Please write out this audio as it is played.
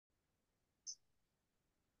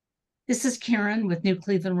This is Karen with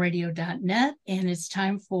newclevelandradio.net, and it's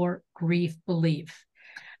time for Grief BeLIEF.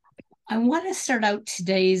 I want to start out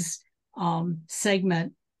today's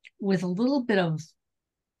segment with a little bit of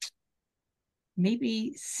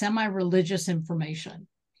maybe semi-religious information.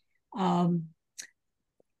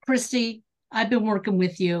 Christy, I've been working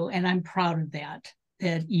with you, and I'm proud of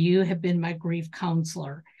that you have been my grief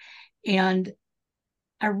counselor. And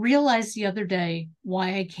I realized the other day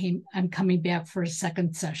why I'm coming back for a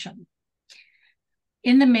second session.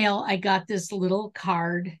 In the mail, I got this little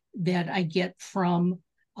card that I get from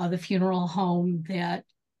the funeral home that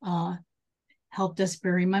helped us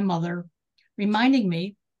bury my mother, reminding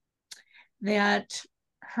me that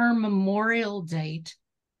her memorial date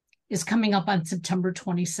is coming up on September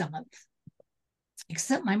 27th.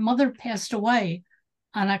 Except my mother passed away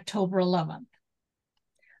on October 11th.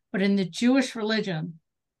 But in the Jewish religion,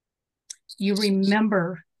 you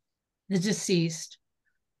remember the deceased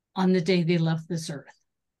on the day they left this earth.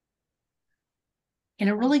 And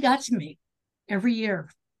it really got to me every year,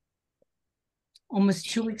 almost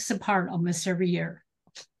 2 weeks apart, almost every year.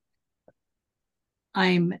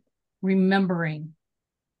 I'm remembering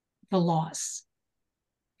the loss.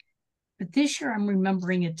 But this year I'm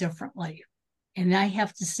remembering it differently. And I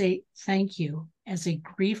have to say thank you as a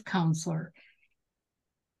grief counselor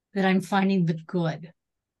that I'm finding the good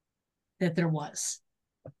that there was.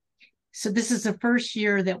 So this is the first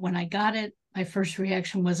year that when I got it, my first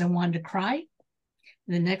reaction was I wanted to cry.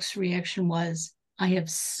 The next reaction was, I have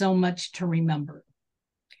so much to remember.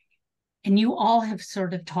 And you all have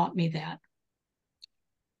sort of taught me that.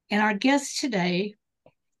 And our guest today,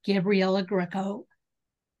 Gabriella Greco,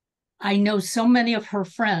 I know so many of her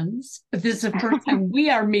friends, but this is the first time we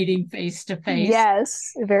are meeting face to face.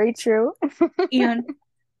 Yes, very true. And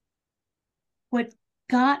what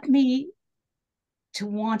got me to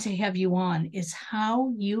want to have you on is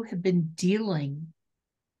how you have been dealing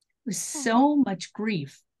with so much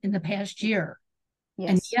grief in the past year. Yes.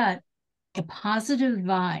 And yet the positive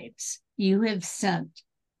vibes you have sent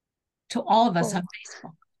to all of us on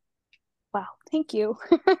Facebook. Wow, thank you.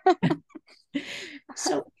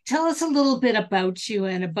 So tell us a little bit about you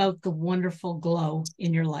and about the wonderful glow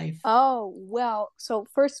in your life. Oh, well, so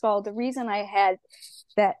first of all, the reason I had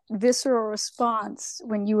that visceral response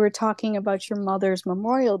when you were talking about your mother's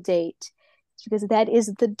memorial date is because that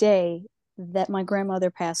is the day that my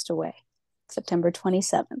grandmother passed away, September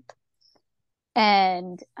 27th.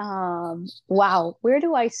 And wow, where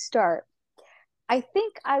do I start? I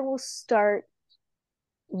think I will start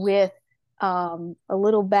with a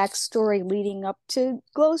little backstory leading up to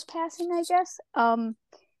Glow's passing, I guess.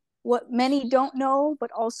 What many don't know,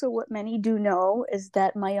 but also what many do know, is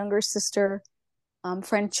that my younger sister,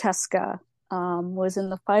 Francesca, was in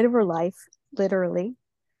the fight of her life, literally,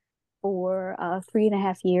 for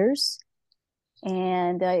 3.5 years.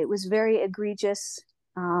 And it was very egregious.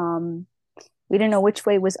 We didn't know which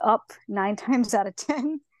way was up 9 times out of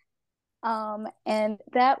 10. And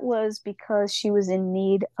that was because she was in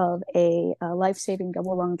need of a life-saving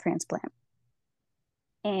double lung transplant.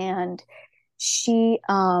 And she,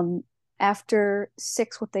 after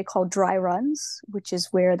 6 what they call dry runs, which is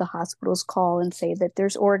where the hospitals call and say that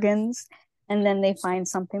there's organs, and then they find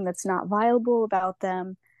something that's not viable about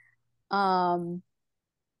them, on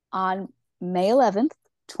May 11th,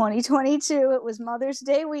 2022, it was Mother's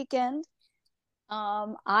Day weekend.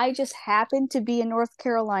 I just happened to be in North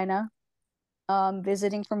Carolina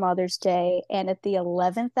visiting for Mother's Day, and at the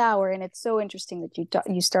 11th hour, and it's so interesting that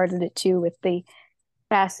you started it too with the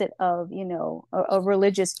facet of, a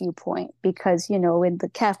religious viewpoint, because, in the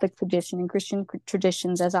Catholic tradition and Christian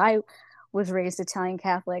traditions, as I was raised Italian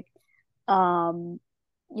Catholic, the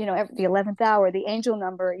 11th hour, the angel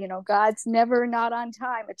number, God's never not on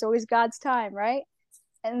time. It's always God's time, right?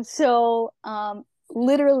 And so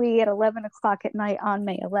literally at 11 o'clock at night on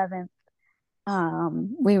May 11th,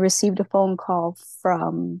 we received a phone call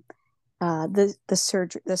from the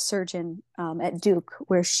surgeon at Duke,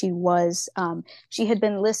 where she was. She had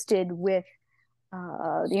been listed with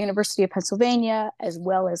the University of Pennsylvania as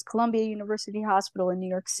well as Columbia University Hospital in New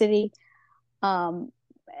York City.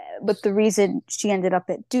 But the reason she ended up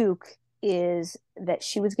at Duke is that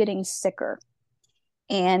she was getting sicker,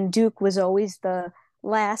 and Duke was always the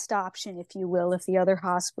last option, if you will, if the other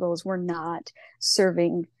hospitals were not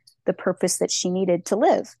serving the purpose that she needed to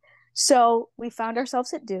live. So we found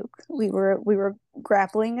ourselves at Duke. We were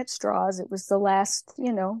grappling at straws. It was the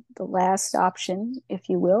last option, if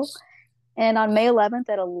you will. And on May 11th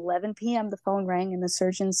at 11 p.m., the phone rang and the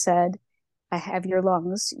surgeon said, "I have your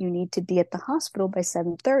lungs. You need to be at the hospital by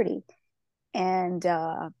 7:30. And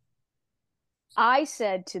I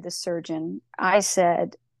said to the surgeon,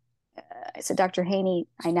 I said, Dr. Haney,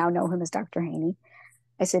 I now know him as Dr. Haney.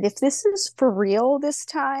 I said, if this is for real this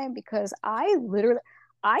time, because I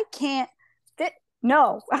can't, that,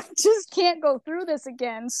 no, I just can't go through this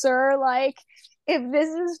again, sir. Like, if this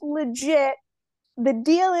is legit, the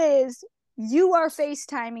deal is you are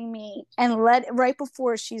FaceTiming me and let right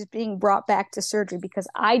before she's being brought back to surgery, because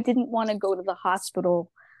I didn't want to go to the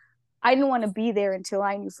hospital. I didn't want to be there until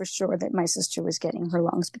I knew for sure that my sister was getting her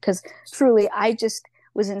lungs, because truly I just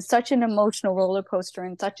was in such an emotional roller coaster,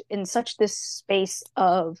 and such this space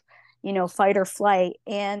of, fight or flight,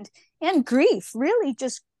 and grief, really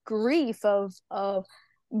just grief of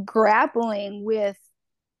grappling with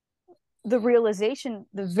the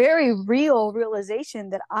very real realization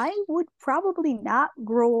that I would probably not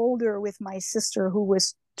grow older with my sister, who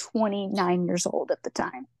was 29 years old at the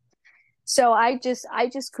time. So I just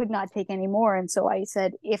could not take any more. And so I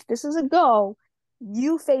said, if this is a go,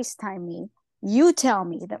 you FaceTime me. You tell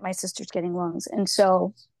me that my sister's getting lungs. And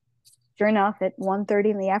so sure enough, at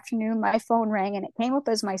 1:30 in the afternoon, my phone rang and it came up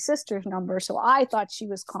as my sister's number. So I thought she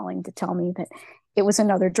was calling to tell me that it was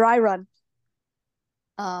another dry run.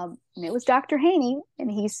 And it was Dr. Haney,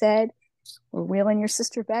 and he said, we're wheeling your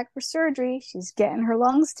sister back for surgery. She's getting her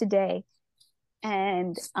lungs today.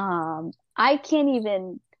 And I can't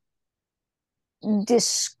even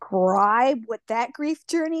describe what that grief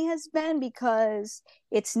journey has been, because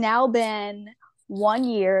it's now been 1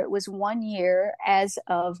 year. It was 1 year as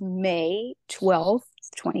of May 12th,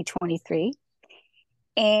 2023.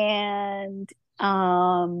 And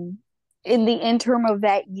in the interim of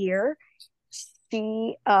that year,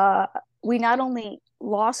 we not only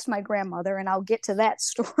lost my grandmother, and I'll get to that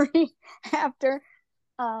story after,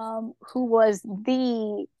 who was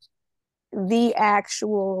the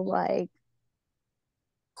actual, like,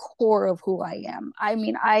 core of who I am. I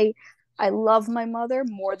mean, I love my mother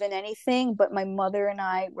more than anything, but my mother and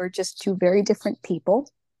I were just two very different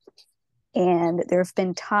people. And there have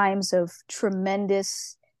been times of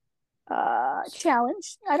tremendous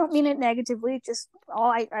challenge. I don't mean it negatively, just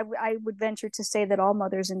I would venture to say that all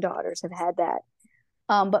mothers and daughters have had that.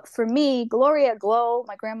 But for me, Gloria Glow,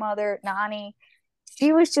 my grandmother, Nani,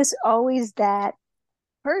 she was just always that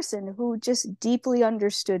person who just deeply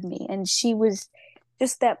understood me. And she was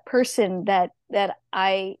just that person that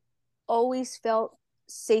I always felt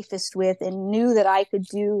safest with, and knew that I could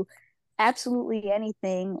do absolutely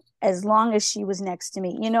anything as long as she was next to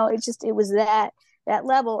me. It was that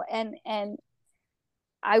level. And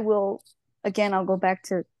I will, again, I'll go back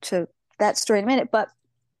to that story in a minute, but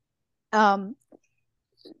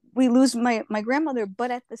we lose my grandmother,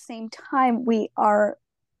 but at the same time we are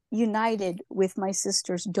united with my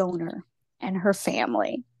sister's donor and her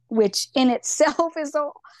family, which in itself is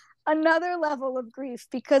another level of grief,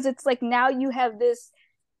 because it's like now you have this,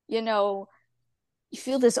 you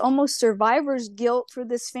feel this almost survivor's guilt for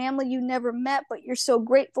this family you never met, but you're so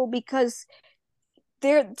grateful because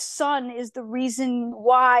their son is the reason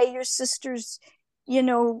why your sister's,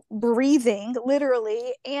 breathing,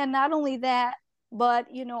 literally. And not only that, but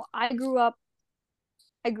I grew up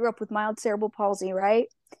with mild cerebral palsy, right?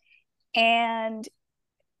 And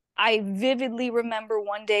I vividly remember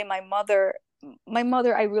one day my mother,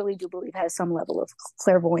 I really do believe, has some level of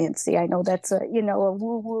clairvoyancy. I know that's a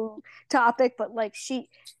woo woo topic, but like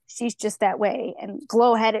she's just that way, and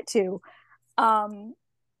Glow had it too.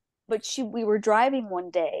 But we were driving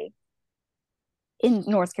one day in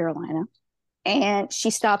North Carolina, and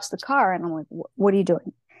she stops the car, and I'm like, what are you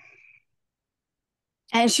doing?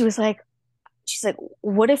 And she's like,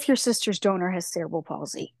 what if your sister's donor has cerebral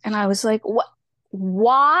palsy? And I was like, what?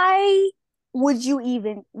 Why would you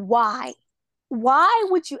even, why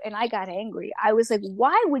would you? And I got angry. I was like,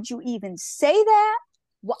 why would you even say that?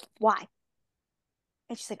 Why?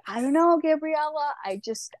 And she's like, I don't know, Gabriella.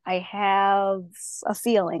 I have a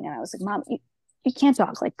feeling. And I was like, Mom, you can't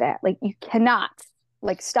talk like that. Like, you cannot,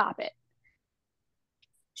 like, stop it.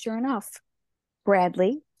 Sure enough,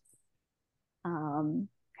 Bradley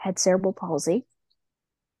had cerebral palsy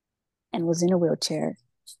and was in a wheelchair.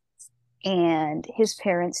 And his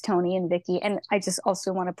parents, Tony and Vicky, and I just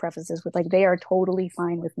also want to preface this with, like, they are totally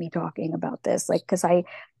fine with me talking about this, like, because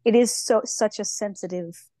it is such a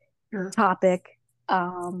sensitive topic.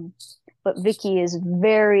 But Vicky is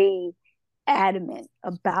very adamant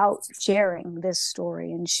about sharing this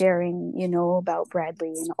story and sharing, about Bradley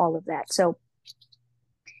and all of that. So,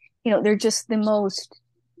 they're just the most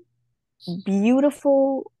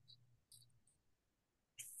beautiful,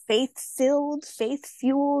 faith-fueled,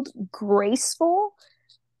 graceful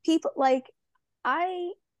people. Like,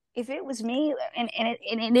 I if it was me, and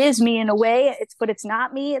it is me in a way, but it's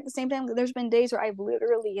not me at the same time. There's been days where I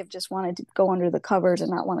literally have just wanted to go under the covers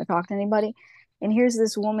and not want to talk to anybody. And here's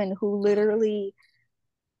this woman who literally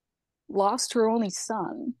lost her only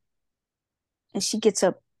son, and she gets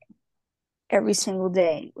up every single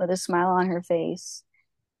day with a smile on her face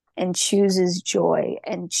and chooses joy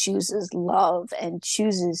and chooses love and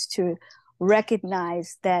chooses to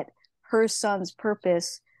recognize that her son's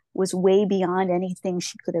purpose was way beyond anything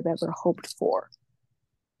she could have ever hoped for.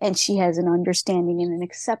 And she has an understanding and an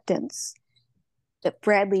acceptance that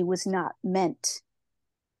Bradley was not meant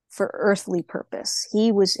for earthly purpose.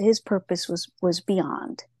 His purpose was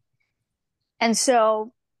beyond. And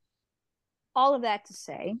so all of that to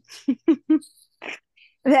say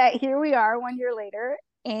that here we are 1 year later,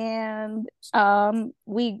 and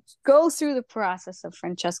we go through the process of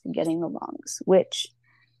Francesca getting the lungs, which,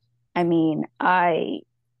 I mean,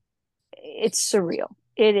 it's surreal.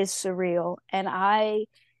 It is surreal. And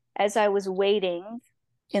as I was waiting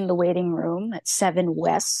in the waiting room at 7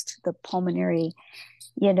 West, the pulmonary,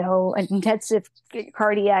 intensive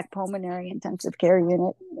cardiac pulmonary intensive care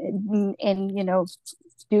unit in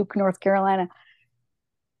Duke, North Carolina,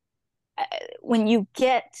 when you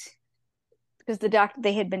get, because the doctor,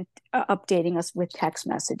 they had been updating us with text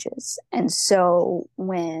messages. And so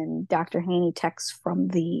when Dr. Haney texts from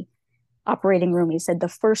the operating room, he said, the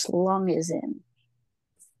first lung is in.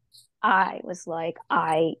 I was like,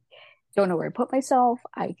 I don't know where to put myself.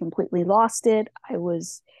 I completely lost it. I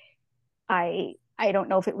don't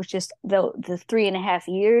know if it was just the 3.5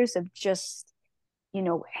 years of just,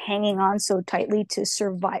 hanging on so tightly to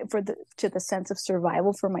survive to the sense of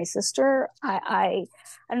survival for my sister. I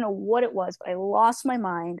don't know what it was, but I lost my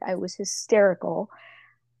mind. I was hysterical.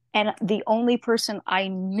 And the only person I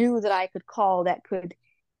knew that I could call that could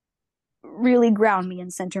really ground me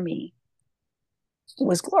and center me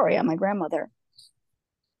was Gloria, my grandmother.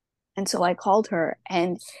 And so I called her,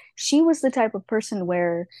 and she was the type of person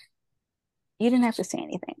where you didn't have to say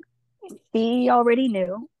anything. She already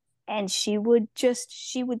knew, and she would just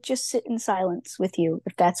sit in silence with you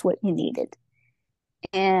if that's what you needed.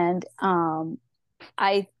 And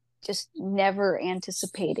I just never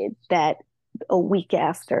anticipated that a week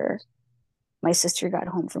after my sister got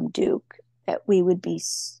home from Duke, that we would be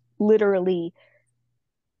literally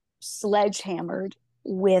sledgehammered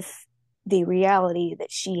with the reality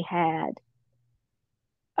that she had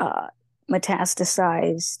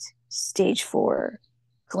metastasized stage 4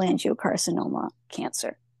 cholangiocarcinoma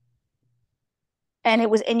cancer. And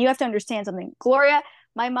you have to understand something, Gloria.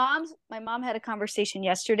 My mom had a conversation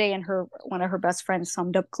yesterday, and one of her best friends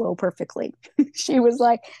summed up Glo perfectly. She was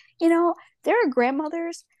like, there are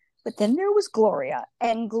grandmothers, but then there was Gloria.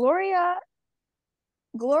 And Gloria,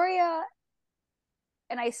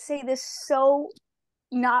 and I say this so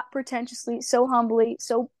not pretentiously, so humbly,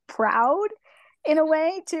 so proud in a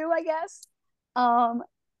way too, I guess,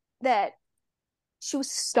 that she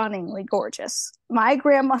was stunningly gorgeous. My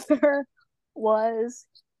grandmother was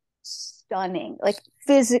stunning, like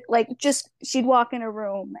just, she'd walk in a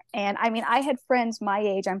room, and I mean, I had friends my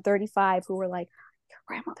age, I'm 35, who were like, your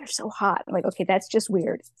grandmother's so hot. I'm like, okay, that's just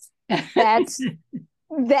weird. That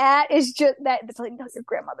is just that. It's like, no, your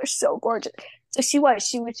grandmother's so gorgeous. So she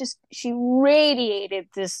radiated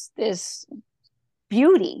this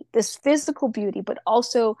beauty, this physical beauty, but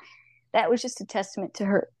also that was just a testament to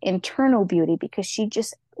her internal beauty, because she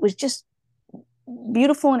just was just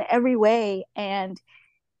beautiful in every way. And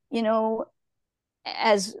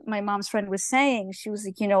as my mom's friend was saying, she was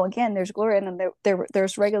like, again, there's Gloria, and then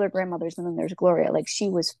there's regular grandmothers, and then there's Gloria. Like, she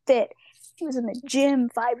was fit, she was in the gym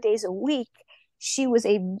 5 days a week, she was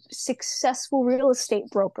a successful real estate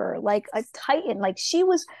broker, like a titan. Like, she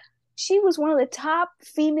was one of the top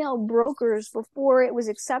female brokers before it was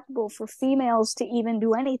acceptable for females to even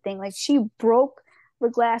do anything. Like, she broke the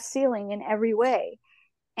glass ceiling in every way,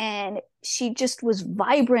 and she just was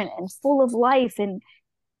vibrant and full of life, and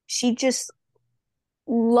she just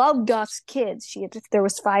loved us kids. There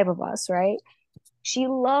was 5 of us, right? She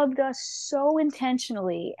loved us so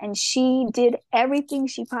intentionally, and she did everything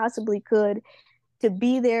she possibly could to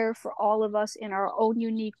be there for all of us in our own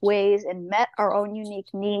unique ways, and met our own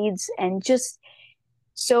unique needs. And just,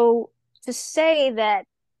 so to say that,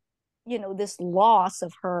 this loss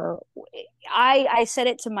of her, I said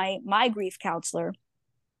it to my grief counselor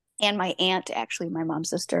and my aunt, actually, my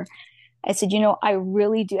mom's sister. I said, I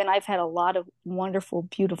really do. And I've had a lot of wonderful,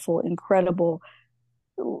 beautiful, incredible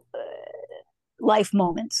life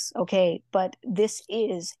moments. Okay. But this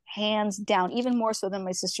is hands down, even more so than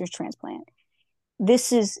my sister's transplant.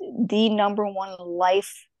 This is the #1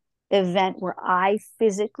 life event where I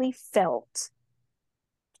physically felt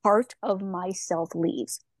part of myself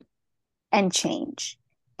leaves and change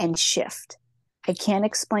and shift. I can't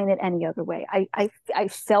explain it any other way. I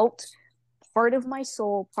felt part of my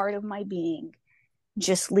soul, part of my being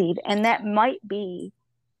just leave. And that might be,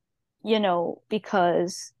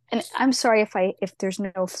 because, and I'm sorry if there's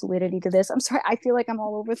no fluidity to this. I'm sorry. I feel like I'm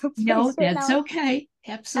all over the No, place right that's now. okay.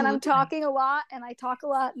 And I'm Absolutely. talking a lot and I talk a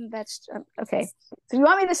lot, and that's okay. So if you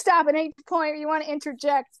want me to stop at any point or you want to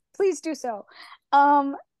interject, please do so.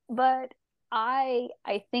 But I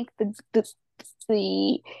think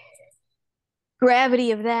the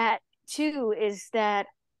gravity of that too is that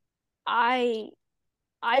I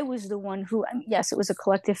I was the one who, yes, it was a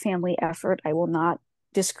collective family effort. I will not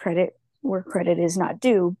discredit where credit is not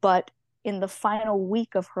due, but in the final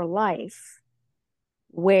week of her life,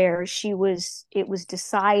 where it was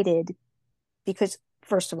decided, because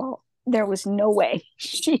first of all, there was no way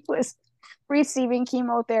she was receiving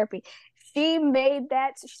chemotherapy. She made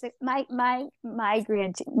that. She's like, my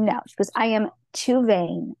grandchildren. No, she goes, I am too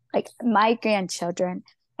vain. Like my grandchildren,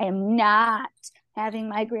 I am not having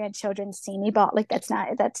my grandchildren see me ball. Like that's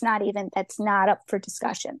not up for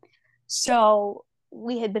discussion. So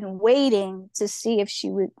we had been waiting to see if she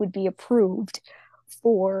would be approved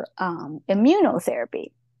for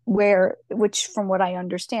immunotherapy, which from what I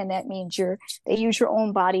understand, that means they use your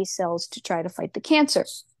own body cells to try to fight the cancer.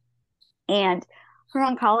 And her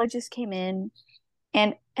oncologist came in,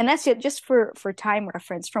 and that's it. Just for time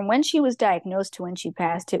reference, from when she was diagnosed to when she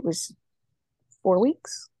passed, it was 4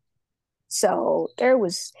 weeks. So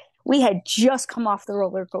we had just come off the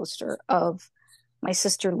roller coaster of my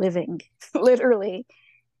sister living literally,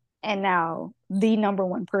 and now the number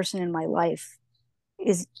one person in my life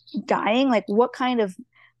is dying. Like, what kind of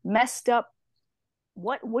messed up,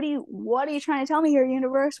 what are you trying to tell me here,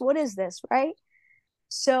 universe? What is this, right?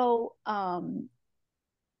 So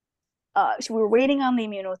we were waiting on the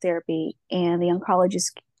immunotherapy, and the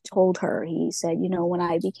oncologist told her, he said, when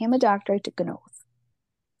I became a doctor, I took an oath.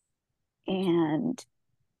 And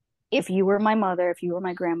if you were my mother, if you were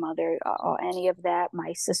my grandmother, any of that,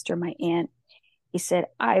 my sister, my aunt, he said,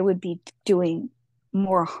 I would be doing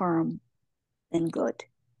more harm than good.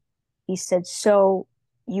 He said, so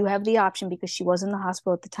you have the option, because she was in the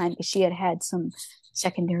hospital at the time because she had some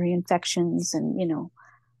secondary infections, and,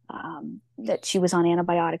 that she was on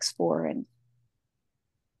antibiotics for. And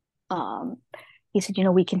he said,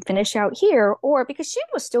 we can finish out here, or, because she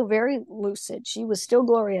was still very lucid, she was still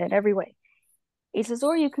Gloria in every way. He says,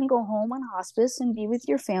 or you can go home on hospice and be with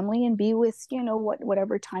your family and be with,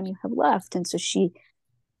 whatever time you have left. And so she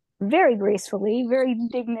very gracefully, very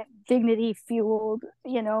dignity fueled,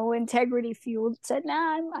 integrity fueled, said,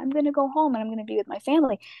 nah, I'm going to go home and I'm going to be with my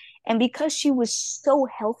family. And because she was so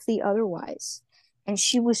healthy otherwise, and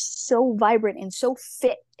she was so vibrant and so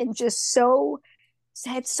fit and just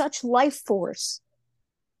had such life force,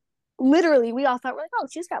 literally we all thought, we're like, oh,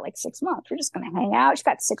 she's got like 6 months, we're just gonna hang out, she's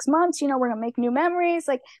got 6 months, we're gonna make new memories.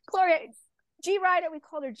 Like Gloria G Rider, we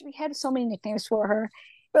called her, we had so many nicknames for her.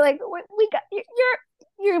 We're like, we got,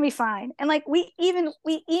 you're gonna be fine. And like we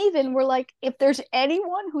even were like, if there's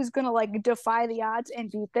anyone who's gonna like defy the odds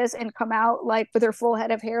and beat this and come out like with her full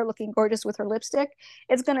head of hair looking gorgeous with her lipstick,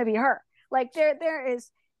 it's gonna be her. Like there is.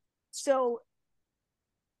 So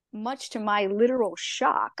much to my literal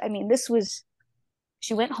shock, I mean,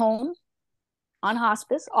 she went home on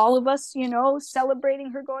hospice, all of us,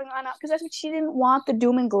 celebrating her going on, because that's what she didn't want, the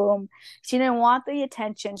doom and gloom. She didn't want the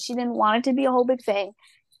attention. She didn't want it to be a whole big thing.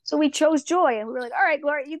 So we chose joy, and we were like, all right,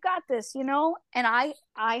 Gloria, you got this, And I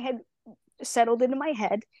had settled into my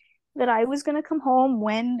head that I was going to come home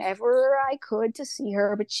whenever I could to see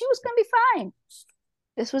her, but she was going to be fine.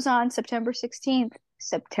 This was on September 16th,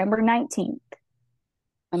 September 19th.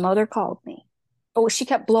 My mother called me. Oh, she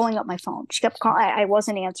kept blowing up my phone. She kept calling. I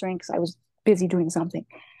wasn't answering because I was busy doing something.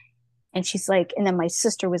 And she's like, and then my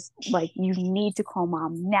sister was like, you need to call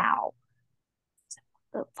mom now.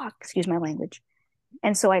 Oh, fuck, excuse my language.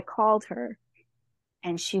 And so I called her,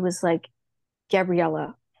 and she was like,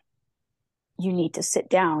 Gabriella, you need to sit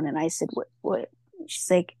down. And I said, what?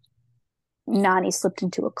 She's like, Nani slipped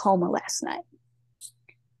into a coma last night.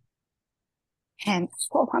 And,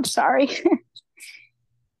 oh, I'm sorry.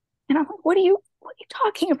 And I'm like, what are you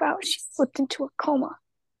talking about? She slipped into a coma.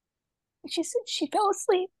 And she said she fell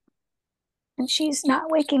asleep and she's not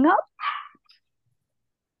waking up.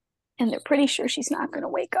 And they're pretty sure she's not going to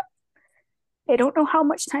wake up. They don't know how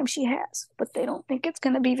much time she has, but they don't think it's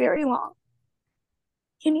going to be very long.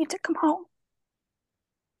 You need to come home.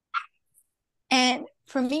 And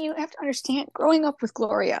for me, you have to understand, growing up with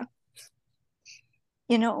Gloria,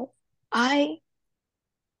 I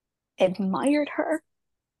admired her.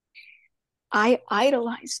 I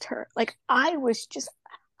idolized her. Like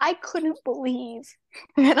I couldn't believe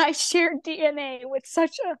that I shared DNA with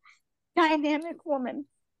such a dynamic woman.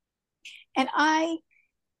 And I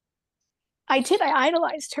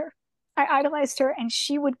idolized her. I idolized her, and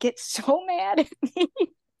she would get so mad at me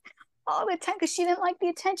all the time because she didn't like the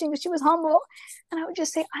attention because she was humble. And I would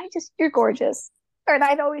just say, you're gorgeous. And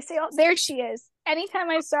I'd always say, oh, there she is. Anytime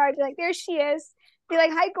I saw her, I'd be like, there she is. Be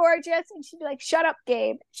like, hi, gorgeous. And she'd be like, shut up,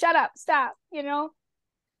 Gabe. Shut up. Stop.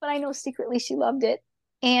 But I know secretly she loved it.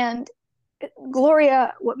 And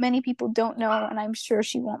Gloria, what many people don't know, and I'm sure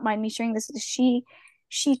she won't mind me sharing this, is she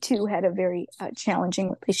too had a very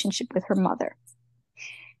challenging relationship with her mother.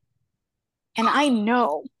 And I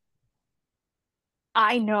know,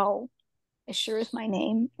 as sure as my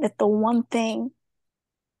name, that the one thing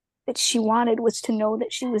that she wanted was to know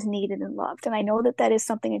that she was needed and loved. And I know that that is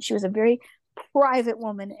something, and she was a very private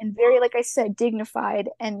woman and very, like I said, dignified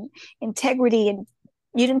and integrity. And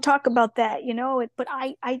you didn't talk about that, but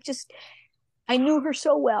I knew her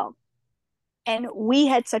so well. And we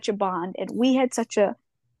had such a bond, and we had such a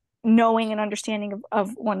knowing and understanding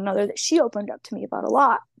of one another that she opened up to me about a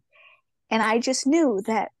lot. And I just knew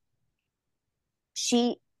that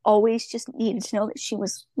she always just needed to know that she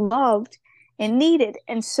was loved and needed.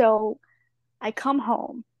 And so I come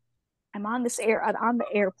home, I'm on the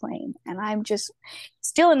airplane, and I'm just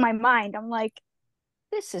still in my mind, I'm like,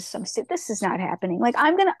 this is not happening. Like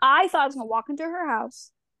I thought I was gonna walk into her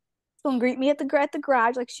house, she's gonna greet me at the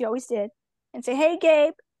garage like she always did, and say, hey,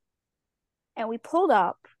 Gabe. And we pulled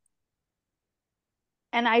up,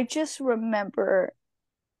 and I just remember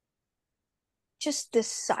just this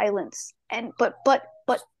silence and but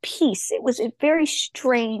peace. It was a very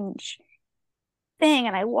strange thing.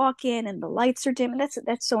 And I walk in, and the lights are dim, and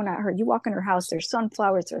that's so not her. You walk in her house, there's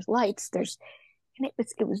sunflowers, there's lights, and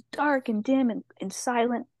it was dark and dim and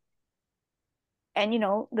silent. And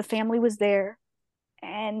the family was there,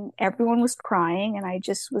 and everyone was crying, and I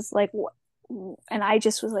just was like, what? And I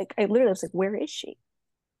literally was like, where is she?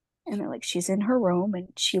 And they're like, she's in her room, and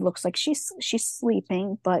she looks like she's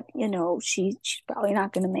sleeping, but she's probably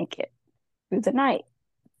not going to make it through the night.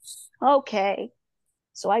 Okay.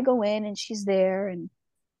 So I go in, and she's there. And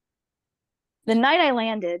the night I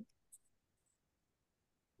landed,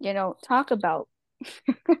 talk about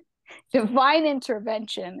divine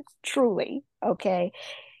intervention, truly. Okay.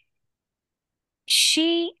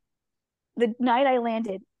 The night I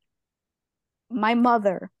landed, my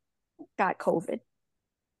mother got COVID.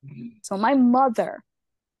 So my mother,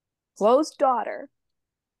 Flo's daughter.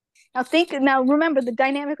 Now remember the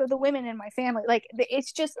dynamic of the women in my family. Like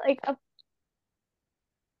it's just like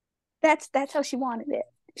that's how she wanted it.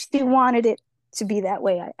 She wanted it to be that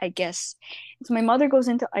way, I guess. So my mother goes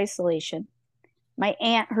into isolation. My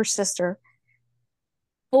aunt, her sister,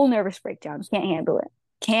 full nervous breakdown, can't handle it.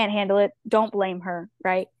 Can't handle it. Don't blame her,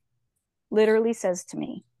 right? Literally says to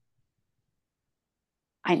me,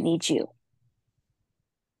 I need you.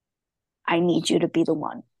 I need you to be the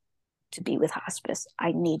one to be with hospice.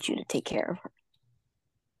 I need you to take care of her.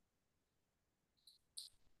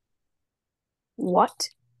 What?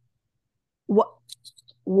 What?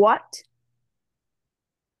 What?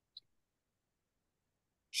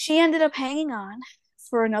 She ended up hanging on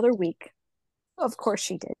for another week. Of course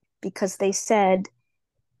she did, because they said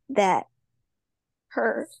that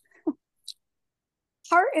her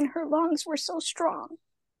heart and her lungs were so strong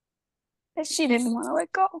that she didn't want to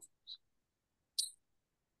let go.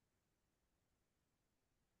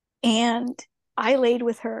 And I laid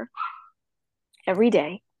with her every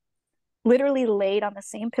day, literally laid on the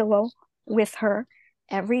same pillow with her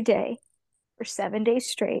every day for 7 days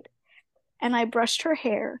straight. And I brushed her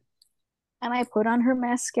hair, and I put on her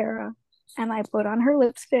mascara, and I put on her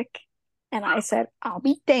lipstick, and I said, I'll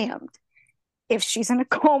be damned if she's in a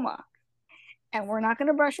coma, and we're not going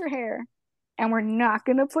to brush her hair, and we're not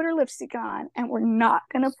going to put her lipstick on, and we're not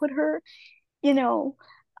going to put her,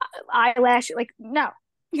 eyelash. Like, no,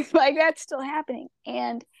 like that's still happening.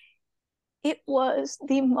 And it was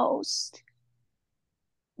the most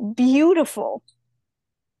beautiful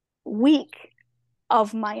week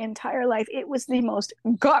of my entire life. It was the most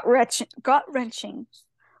gut-wrenching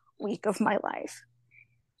week of my life.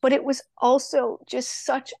 But it was also just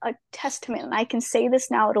such a testament. And I can say this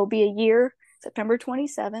now, it'll be a year, September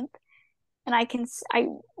 27th. And I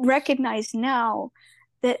recognize now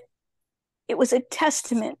that it was a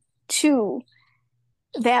testament to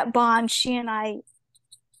that bond she and I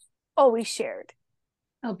always shared.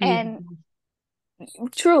 Oh, And beautiful.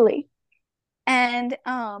 truly. And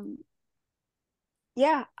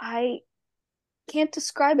yeah, I can't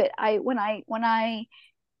describe it.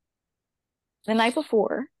 The night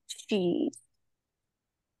before she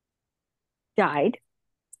died,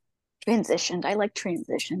 transitioned. I like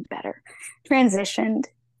transitioned better. Transitioned.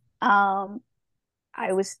 Um,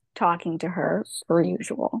 I was talking to her per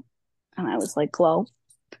usual, and I was like, "Chloe,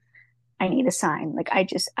 I need a sign. Like,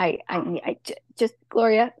 just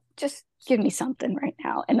Gloria, just give me something right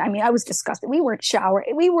now." And I mean, I was disgusted. We weren't showering.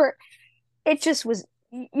 It just was,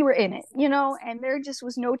 you were in it, and there just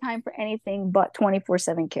was no time for anything but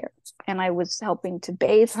 24/7 care. And I was helping to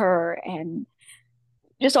bathe her and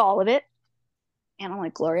just all of it. And I'm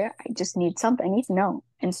like, Gloria, I just need something. I need to know.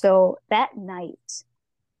 And so that night,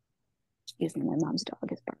 excuse me, my mom's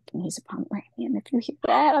dog is barking. He's upon right hand. If you hear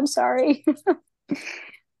that, I'm sorry.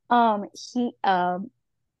 He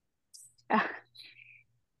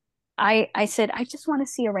I said, I just want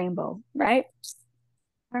to see a rainbow, right?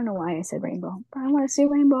 I don't know why I said rainbow, but I want to see a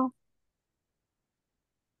rainbow.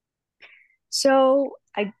 So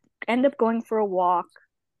I end up going for a walk.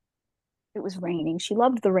 It was raining. She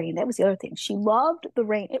loved the rain. That was the other thing. She loved the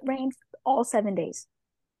rain. It rained all 7 days.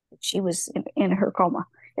 She was in her coma.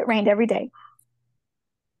 It rained every day.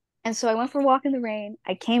 And so I went for a walk in the rain.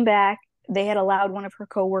 I came back. They had allowed one of her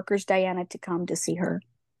coworkers, Diana, to come to see her.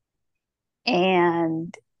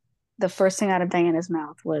 And the first thing out of Diana's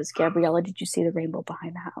mouth was, Gabriella, did you see the rainbow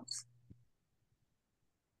behind the house?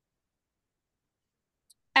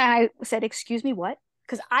 And I said, excuse me, what?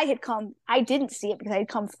 Because I didn't see it because I had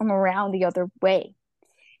come from around the other way.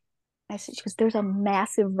 I said, she goes, there's a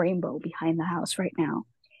massive rainbow behind the house right now.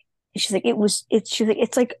 And she's like,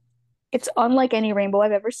 she's like, it's unlike any rainbow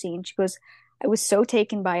I've ever seen. She goes, I was so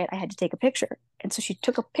taken by it, I had to take a picture. And so she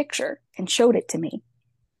took a picture and showed it to me.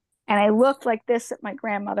 And I looked like this at my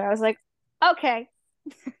grandmother. I was like, okay,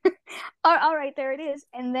 all right, there it is.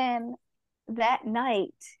 And then that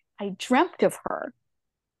night, I dreamt of her.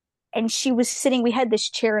 And she was sitting, we had this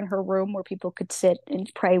chair in her room where people could sit and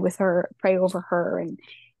pray with her, pray over her. And,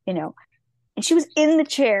 you know, and she was in the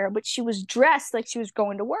chair, but she was dressed like she was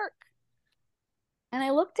going to work. And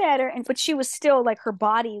I looked at her, but she was still like, her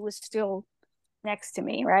body was still next to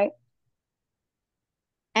me, right?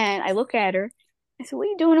 And I look at her. I said, what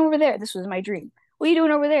are you doing over there? This was my dream. What are you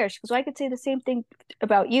doing over there? She goes, well, I could say the same thing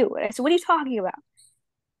about you. And I said, what are you talking about?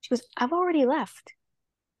 She goes, I've already left.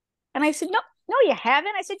 And I said, no, no, you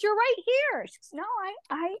haven't. I said, you're right here. She goes, no,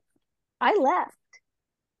 I left.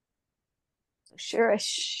 So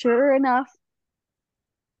sure enough,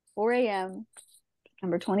 4 a.m.,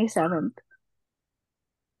 September 27th,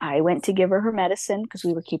 I went to give her medicine because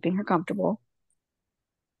we were keeping her comfortable.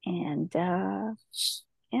 And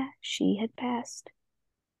yeah, she had passed.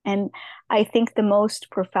 And I think the most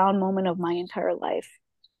profound moment of my entire life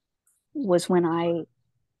was when I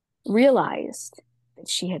realized that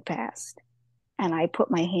she had passed. And I put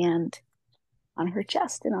my hand on her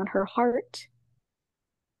chest and on her heart.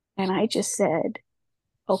 And I just said,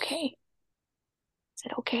 okay. I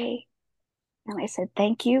said, okay. And I said,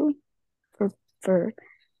 thank you for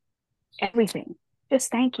everything. Just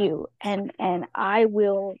thank you. And I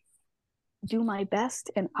will do my best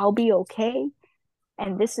and I'll be okay.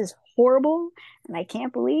 And this is horrible. And I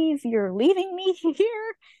can't believe you're leaving me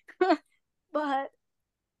here. But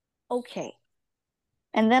okay.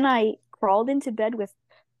 And then I crawled into bed with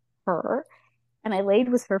her and I laid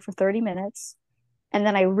with her for 30 minutes. And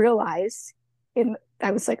then I realized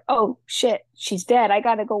I was like, oh shit, she's dead. I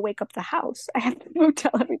gotta go wake up the house. I have to go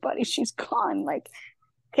tell everybody she's gone. Like,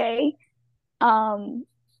 okay. Um,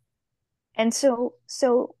 and so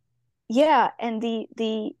yeah, and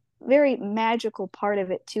the very magical part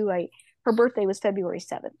of it too, her birthday was February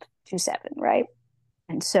 7th, 27, right?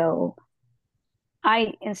 And so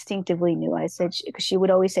I instinctively knew. I said, because she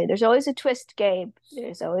would always say, there's always a twist, Gabe.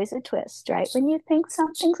 There's always a twist, right? When you think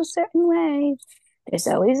something's a certain way, there's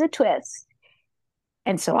always a twist.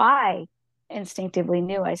 And so I instinctively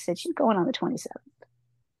knew. I said, she's going on the 27th.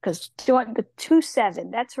 Because the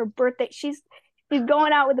 2-7, that's her birthday. She's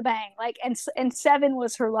going out with a bang. Like, and 7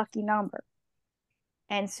 was her lucky number.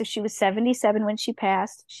 And so she was 77 when she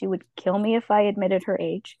passed. She would kill me if I admitted her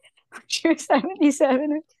age. She was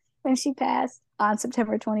 77 when she passed on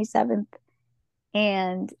September 27th.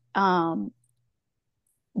 And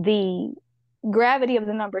the gravity of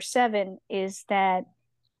the number 7 is that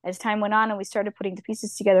as time went on and we started putting the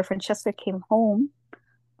pieces together, Francesca came home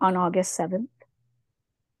on August 7th.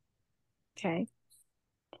 Okay.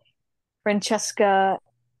 Francesca,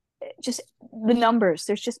 just the numbers,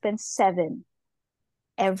 there's just been 7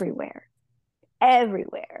 everywhere.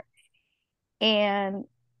 And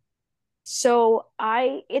so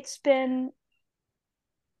it's been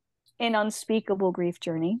an unspeakable grief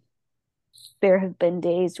journey. there have been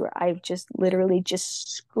days where I've just literally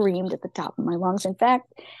just screamed at the top of my lungs. In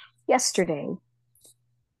fact, yesterday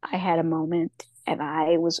I had a moment and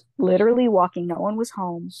I was literally walking, no one was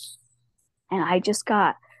home, and I just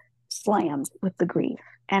got slammed with the grief.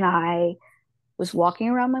 And I was walking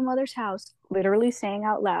around my mother's house, literally saying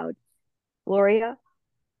out loud, Gloria,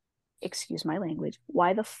 excuse my language,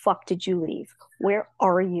 why the fuck did you leave? Where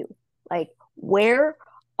are you? Like, where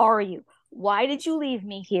are you? Why did you leave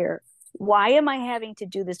me here? Why am I having to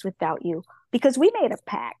do this without you? Because we made a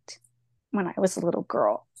pact when I was a little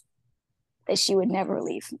girl that she would never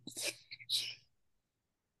leave me.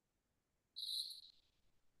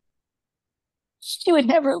 She would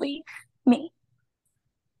never leave me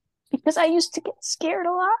because I used to get scared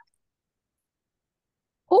a lot.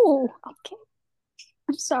 Oh, okay.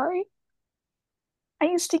 I'm sorry. I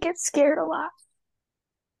used to get scared a lot.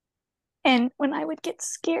 And when I would get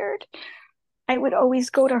scared, I would always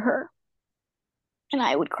go to her and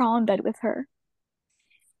I would crawl in bed with her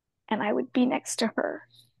and I would be next to her.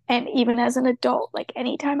 And even as an adult, like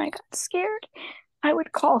anytime I got scared, I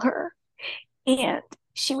would call her and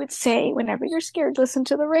she would say, whenever you're scared, listen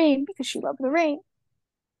to the rain, because she loved the rain.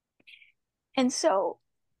 And so,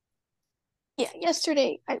 yeah,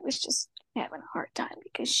 yesterday I was just having a hard time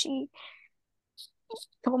because she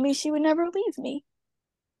told me she would never leave me.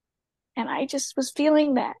 And I just was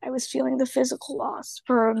feeling that. I was feeling the physical loss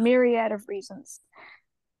for a myriad of reasons.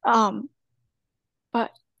 Um,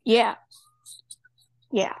 but yeah,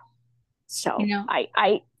 yeah. You So know,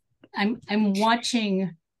 I I'm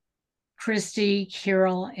watching Christy,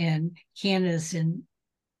 Carol, and Candace, and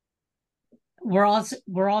we're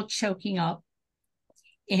all choking up,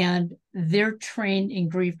 and they're trained in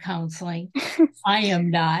grief counseling. I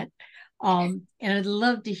am not. And I'd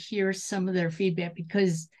love to hear some of their feedback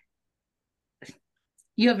because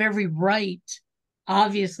you have every right,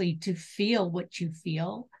 obviously, to feel what you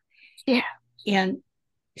feel. yeah. And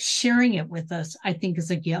sharing it with us, I think,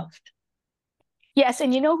 is a gift. Yes,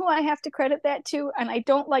 and you know who I have to credit that to? And I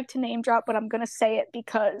don't like to name drop, but I'm going to say it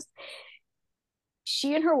because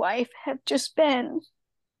she and her wife have just been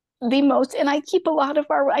the most, and I keep a lot of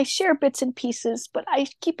I share bits and pieces, but I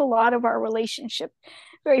keep a lot of our relationship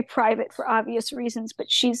very private for obvious reasons.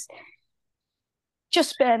 But she's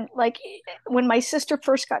just been like, when my sister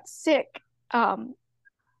first got sick,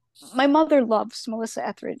 my mother loves Melissa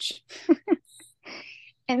Etheridge.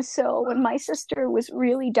 And so when my sister was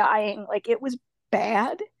really dying, like it was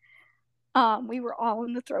bad, we were all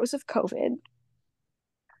in the throes of COVID.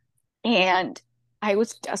 And I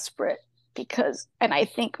was desperate because, and I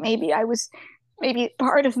think maybe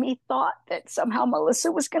part of me thought that somehow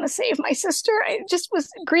Melissa was going to save my sister. I just was,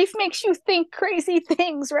 grief makes you think crazy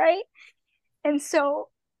things, right? And so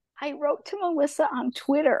I wrote to Melissa on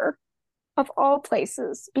Twitter, of all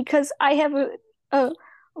places, because I have a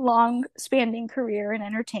long spanning career in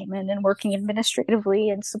entertainment and working administratively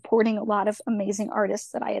and supporting a lot of amazing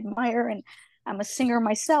artists that I admire. And I'm a singer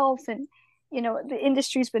myself. And, you know, the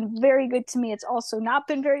industry's been very good to me. It's also not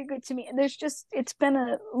been very good to me. And it's been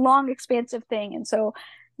a long, expansive thing. And so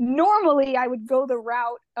normally I would go the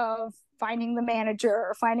route of finding the manager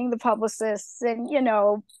or finding the publicists and, you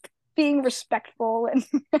know, being respectful. And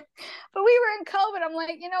but we were in COVID. I'm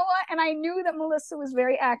like, you know what? And I knew that Melissa was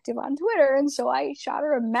very active on Twitter. And so I shot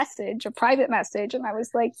her a message, a private message. And I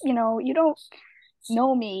was like, you know, you don't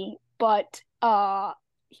know me, but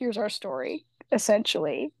here's our story,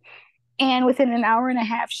 essentially. And within an hour and a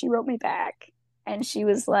half, she wrote me back and she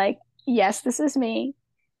was like, yes, this is me.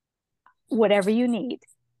 Whatever you need.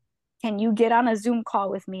 Can you get on a Zoom call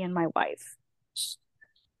with me and my wife?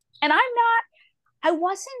 And I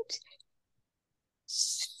wasn't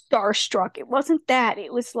starstruck. It wasn't that.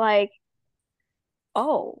 It was like,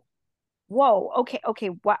 oh, whoa, okay,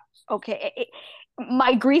 what? Okay.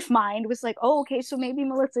 My grief mind was like, oh, okay, so maybe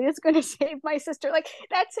Melissa is going to save my sister. Like,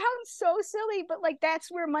 that sounds so silly, but like,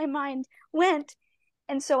 that's where my mind went.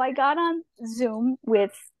 And so I got on Zoom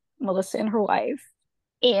with Melissa and her wife,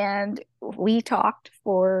 and we talked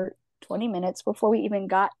for 20 minutes before we even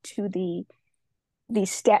got to the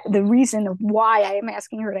reason of why I am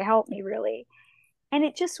asking her to help me, really. And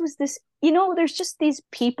it just was this, you know, there's just these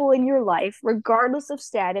people in your life, regardless of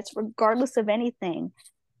status, regardless of anything,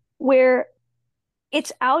 where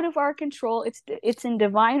it's out of our control. It's in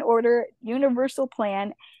divine order, universal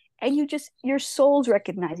plan, and your souls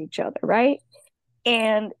recognize each other, right?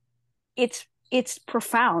 And it's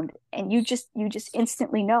profound, and you just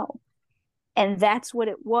instantly know. And that's what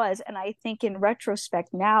it was. And I think in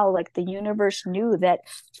retrospect now, like the universe knew that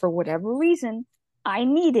for whatever reason, I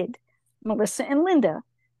needed Melissa and Linda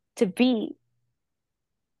to be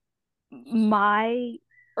my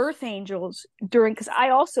earth angels during, because I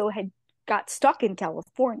also had got stuck in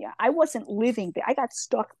California. I wasn't living there. I got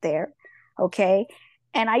stuck there. Okay.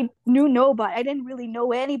 And I knew nobody. I didn't really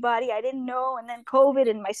know anybody. I didn't know. And then COVID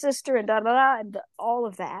and my sister and da da da and all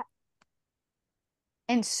of that.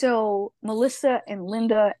 And so Melissa and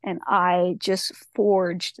Linda and I just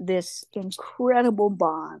forged this incredible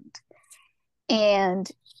bond. And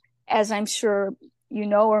as I'm sure you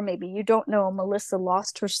know, or maybe you don't know, Melissa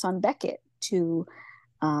lost her son Beckett to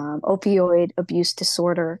opioid abuse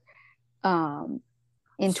disorder in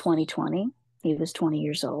 2020. He was 20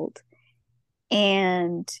 years old.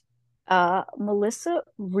 And Melissa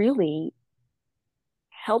really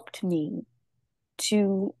helped me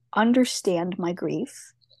to understand my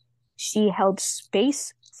grief. She held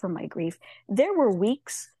space for my grief. There were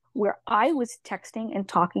weeks where I was texting and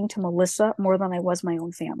talking to Melissa more than I was my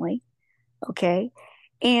own family. Okay.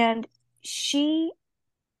 And she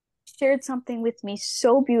shared something with me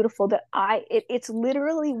so beautiful that it's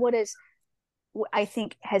literally what I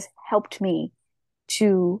think has helped me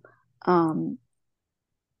to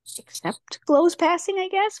accept Glow's passing, I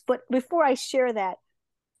guess. But before I share that,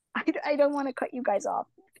 I don't want to cut you guys off.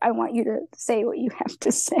 I want you to say what you have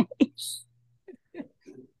to say.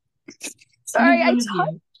 Sorry, I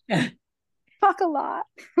talk a lot.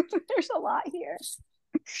 There's a lot here.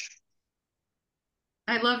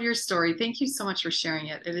 I love your story. Thank you so much for sharing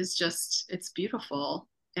it. It is just, it's beautiful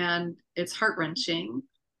and it's heart-wrenching.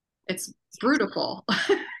 It's brutal.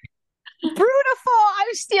 Beautiful.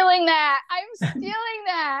 I'm stealing that.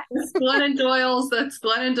 That's Glennon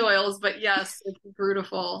Doyle's, but yes, it's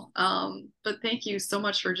brutal. But thank you so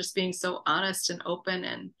much for just being so honest and open.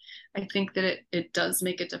 And I think that it does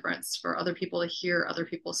make a difference for other people to hear other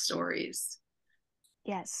people's stories.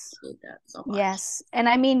 Yes. I that so much. Yes. And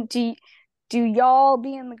I mean, do y'all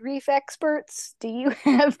being the grief experts, do you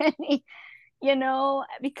have any,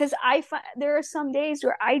 because I find there are some days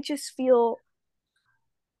where I just feel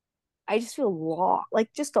lost,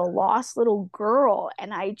 like just a lost little girl.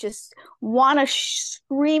 And I just want to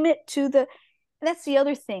scream it and that's the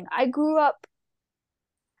other thing. I grew up,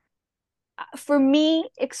 for me,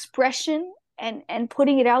 expression and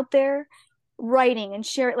putting it out there, writing and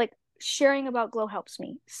sharing about Glow helps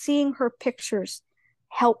me. Seeing her pictures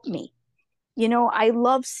help me. I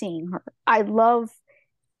love seeing her. I love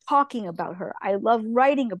talking about her. I love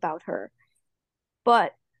writing about her.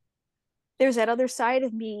 But there's that other side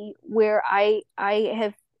of me where I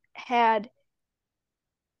have had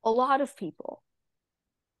a lot of people,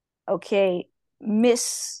 okay,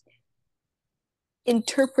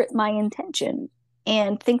 misinterpret my intention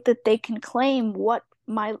and think that they can claim what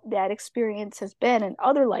that experience has been and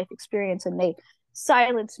other life experience, and they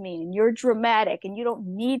silence me, and you're dramatic, and you don't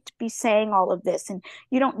need to be saying all of this, and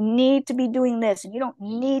you don't need to be doing this, and you don't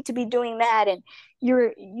need to be doing that, and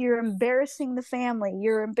you're embarrassing the family,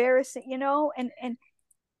 you're embarrassing, and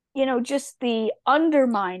just the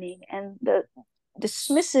undermining and the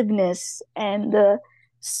dismissiveness and the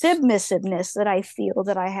submissiveness that I feel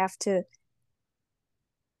that I have to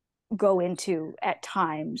go into at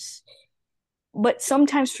times. But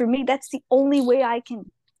sometimes for me, that's the only way I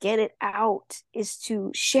can get it out, is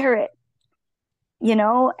to share it,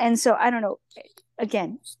 and so I don't know,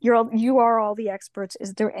 again, you are all the experts.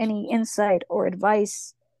 Is there any insight or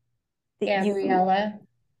advice that Gabriella,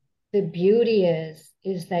 the beauty is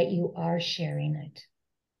that you are sharing it,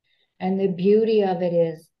 and the beauty of it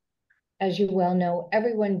is, as you well know,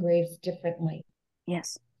 everyone grieves differently.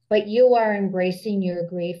 Yes. But you are embracing your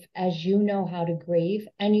grief as you know how to grieve,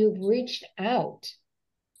 and you've reached out.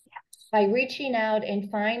 By reaching out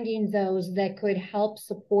and finding those that could help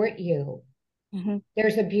support you,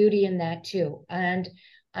 there's a beauty in that too. And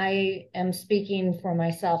I am speaking for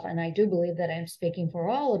myself, and I do believe that I'm speaking for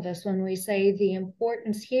all of us when we say the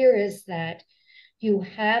importance here is that you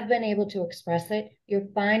have been able to express it. You're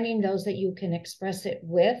finding those that you can express it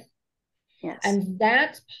with. Yes. And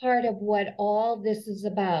that's part of what all this is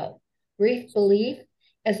about. Grief BeLIEF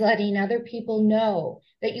is letting other people know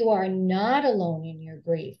that you are not alone in your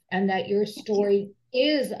grief, and that your story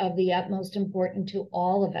is of the utmost importance to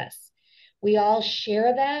all of us. We all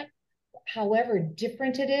share that, however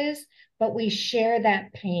different it is, but we share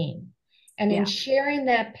that pain. And in sharing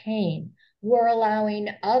that pain, we're allowing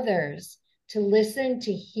others to listen,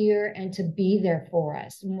 to hear, and to be there for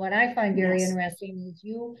us. And what I find very interesting is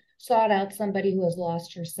you sought out somebody who has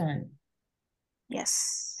lost her son.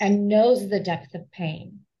 Yes. And knows the depth of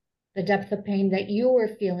pain that you were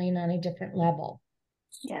feeling on a different level.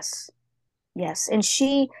 Yes. Yes. And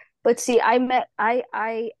but see, I met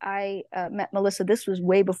Melissa. This was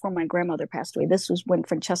way before my grandmother passed away. This was when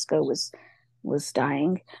Francesca was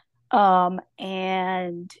dying.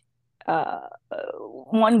 And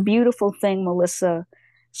one beautiful thing Melissa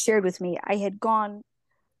shared with me, I had gone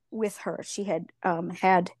with her. She had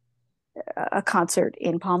had a concert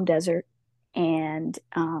in Palm Desert, and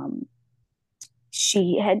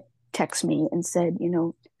she had texted me and said, you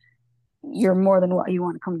know, you're more than what you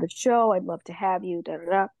want to come to the show. I'd love to have you. Da, da,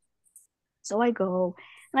 da. So I go,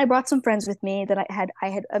 and I brought some friends with me that I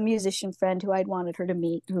had a musician friend who I'd wanted her to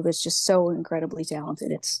meet, who was just so incredibly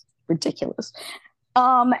talented. It's ridiculous.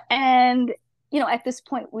 And you know, at this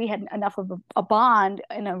point, we had enough of a bond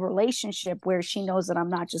in a relationship where she knows that I'm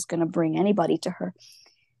not just going to bring anybody to her.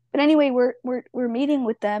 But anyway, we're meeting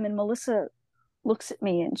with them, and Melissa looks at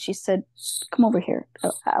me and she said, "Come over here.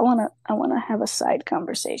 I wanna have a side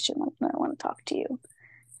conversation. I want to talk to you."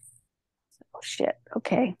 Oh shit.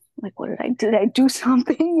 Okay. Like, what did I do? Did I do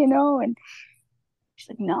something? You know? And she's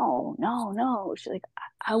like, "No, no, no." She's like,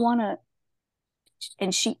 I want to.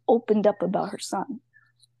 And she opened up about her son,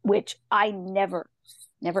 which I never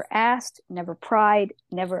asked, never pried,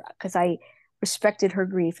 never, because I respected her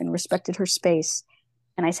grief and respected her space.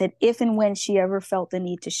 And I said, if and when she ever felt the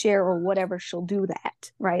need to share or whatever, she'll do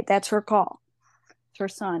that, right? That's her call. It's her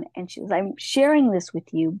son. And she was, I'm sharing this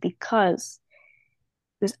with you because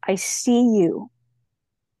I see you.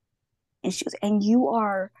 And she goes, and you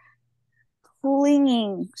are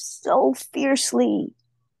clinging so fiercely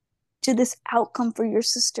to this outcome for your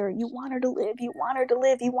sister. You want her to live. You want her to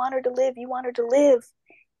live. You want her to live. You want her to live.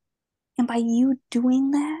 And by you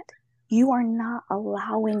doing that, you are not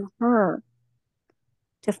allowing her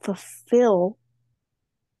to fulfill,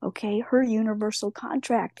 okay, her universal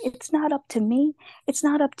contract. It's not up to me. It's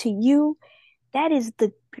not up to you. That is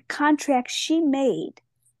the contract she made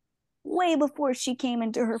way before she came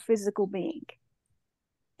into her physical being.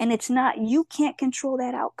 And it's not, you can't control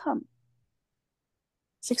that outcome.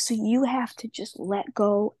 It's like, so you have to just let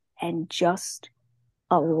go and just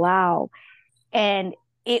allow. And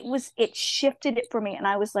it shifted it for me. And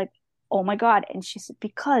I was like, oh my God. And she said,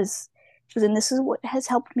 because, she goes, and this is what has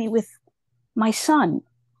helped me with my son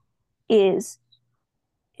is,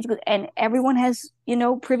 and everyone has, you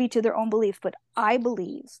know, privy to their own belief, but I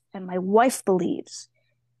believe, and my wife believes,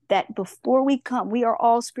 that before we come, we are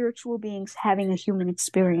all spiritual beings having a human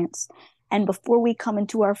experience. And before we come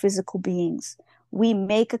into our physical beings, we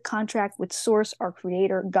make a contract with Source, our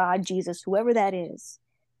creator, God, Jesus, whoever that is.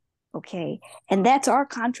 Okay. And that's our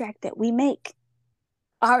contract that we make,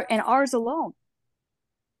 ours alone.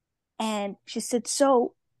 And she said,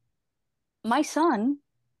 so my son,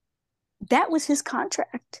 that was his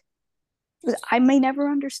contract. I may never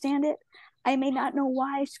understand it. I may not know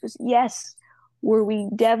why. She goes, yes. Were we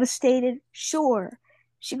devastated? Sure.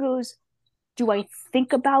 She goes, do I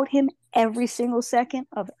think about him every single second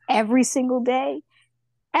of every single day?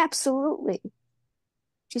 Absolutely.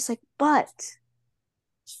 She's like, but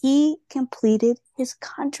he completed his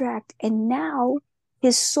contract and now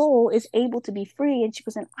his soul is able to be free. And she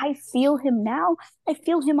goes, and I feel him now. I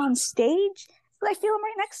feel him on stage, but I feel him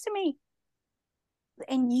right next to me.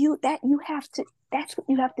 And that's what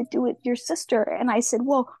you have to do with your sister. And I said,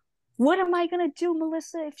 well, what am I going to do,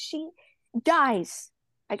 Melissa, if she dies?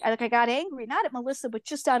 I got angry, not at Melissa, but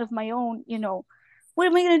just out of my own, you know, what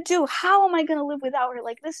am I going to do? How am I going to live without her?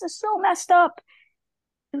 Like, this is so messed up.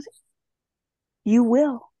 Was, you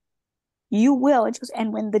will. You will. And she goes,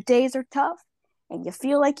 and when the days are tough and you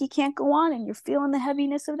feel like you can't go on and you're feeling the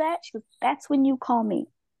heaviness of that, she goes, that's when you call me.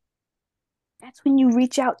 That's when you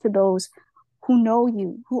reach out to those who know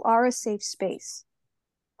you, who are a safe space,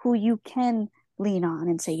 who you can lean on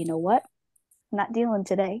and say, you know what? I'm not dealing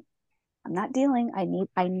today. I'm not dealing. I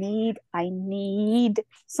need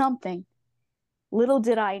something. Little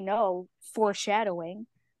did I know, foreshadowing,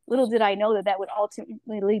 little did I know that would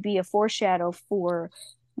ultimately be a foreshadow for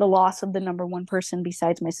the loss of the number one person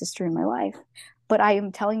besides my sister in my life. But I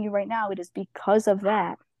am telling you right now, it is because of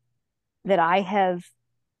that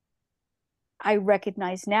I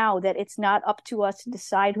recognize now that it's not up to us to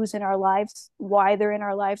decide who's in our lives, why they're in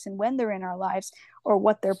our lives, and when they're in our lives, or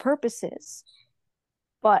what their purpose is.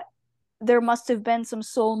 But there must have been some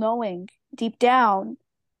soul knowing deep down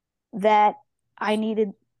that I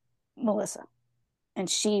needed Melissa and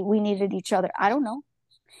we needed each other. I don't know.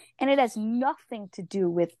 And it has nothing to do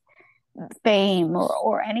with fame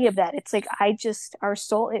or any of that. It's like, our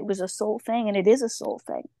soul, it was a soul thing, and it is a soul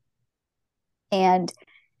thing. And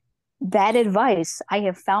that advice, I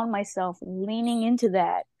have found myself leaning into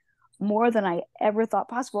that more than I ever thought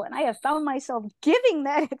possible. And I have found myself giving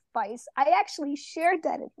that advice. I actually shared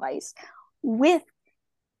that advice with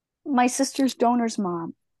my sister's donor's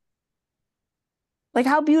mom. Like,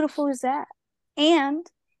 how beautiful is that? And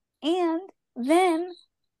then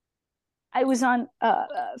I was on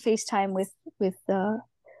FaceTime with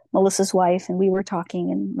Melissa's wife, and we were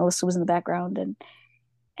talking, and Melissa was in the background, and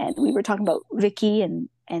we were talking about Vicky and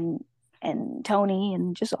Tony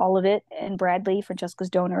and just all of it, and Bradley, Francesca's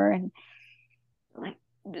donor, and like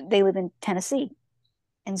they live in Tennessee.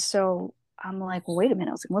 And so I'm like, well, wait a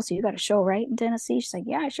minute. I was like, Melissa, you got a show, right, in Tennessee? She's like,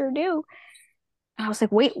 yeah, I sure do. And I was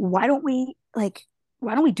like, wait, why don't we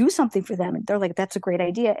do something for them? And they're like, that's a great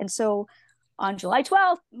idea. And so on July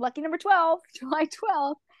 12th, lucky number 12, July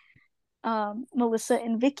 12th, Melissa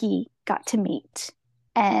and Vicky got to meet.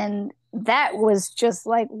 And that was just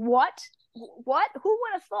like, what? Who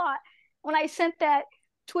would have thought when I sent that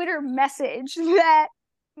Twitter message that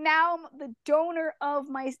now the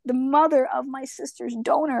mother of my sister's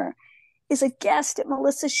donor is a guest at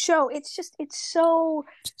Melissa's show. It's so,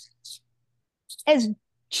 as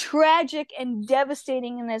tragic and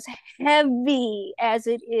devastating and as heavy as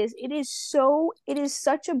it is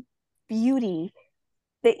such a beauty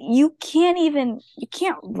that you cannot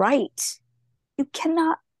write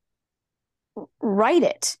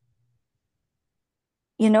it,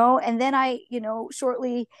 and then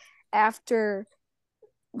shortly after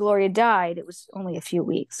Gloria died, it was only a few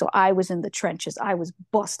weeks, so I was in the trenches. I was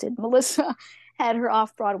busted. Melissa had her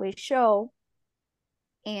off-Broadway show,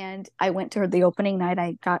 and I went to the opening night.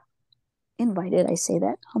 I got invited. I say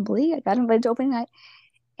that humbly. I got invited to opening night,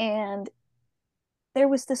 and there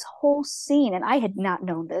was this whole scene, and I had not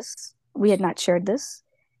known this. We had not shared this,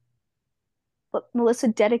 but Melissa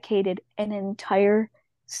dedicated an entire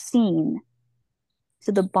scene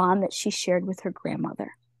to the bond that she shared with her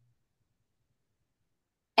grandmother.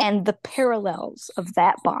 And the parallels of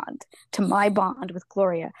that bond to my bond with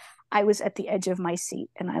Gloria, I was at the edge of my seat,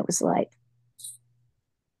 and I was like,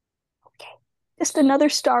 okay, just another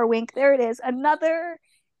star wink. There it is.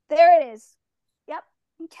 There it is. Yep.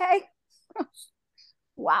 Okay.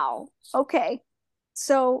 Wow. Okay.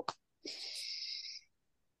 So,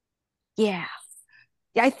 yeah.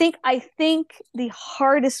 I think the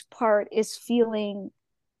hardest part is feeling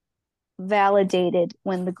validated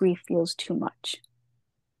when the grief feels too much.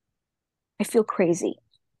 I feel crazy.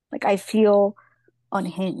 Like I feel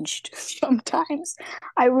unhinged sometimes.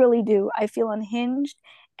 I really do. I feel unhinged,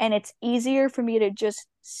 and it's easier for me to just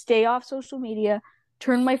stay off social media,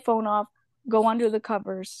 turn my phone off, go under the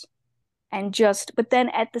covers, but then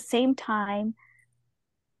at the same time,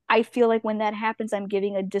 I feel like when that happens, I'm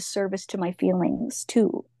giving a disservice to my feelings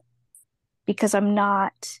too, because I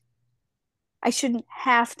shouldn't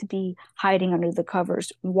have to be hiding under the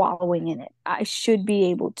covers, wallowing in it. I should be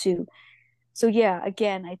able to. So yeah,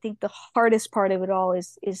 again, I think the hardest part of it all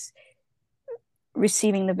is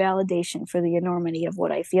receiving the validation for the enormity of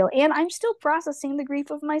what I feel. And I'm still processing the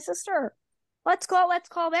grief of my sister. Let's call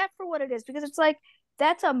that for what it is, because it's like,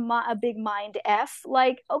 that's a big mind F.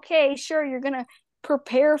 Like, okay, sure, you're going to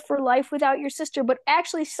prepare for life without your sister, but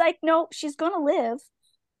actually, psych, no, she's going to live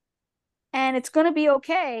and it's going to be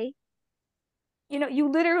okay. You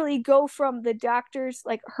literally go from the doctors,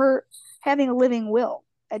 like her having a living will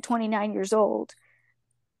at 29 years old,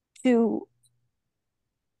 to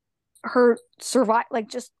her survive, like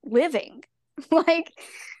just living, like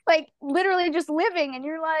literally just living. And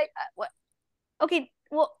you're like, what? Okay,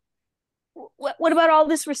 well, what about all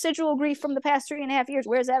this residual grief from the past 3.5 years?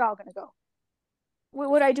 Where's that all going to go?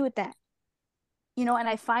 What do I do with that? And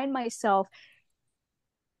I find myself,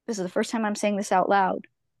 this is the first time I'm saying this out loud,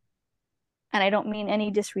 and I don't mean any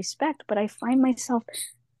disrespect, but I find myself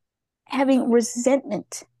having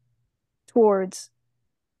resentment towards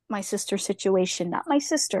my sister's situation. Not my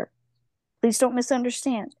sister. Please don't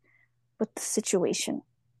misunderstand, but the situation.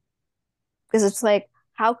 Because it's like,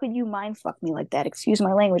 how could you mind fuck me like that? Excuse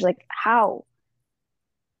my language. Like, how?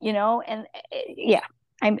 And yeah,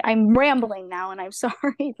 I'm rambling now, and I'm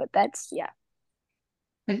sorry, but that's, yeah.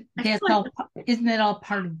 But isn't it all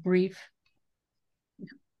part of grief?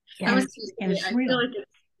 Yeah. I feel like it's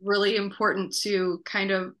really important to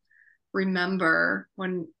kind of remember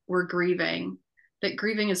when we're grieving that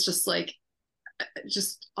grieving is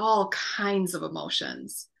just all kinds of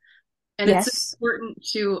emotions. And yes, it's important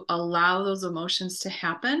to allow those emotions to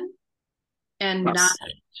happen and yes, not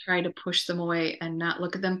try to push them away and not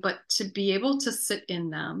look at them, but to be able to sit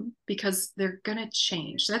in them, because they're going to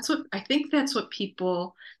change. That's what I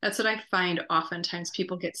find oftentimes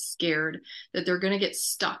people get scared that they're going to get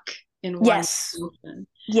stuck in one emotion.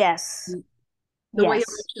 Yes. The way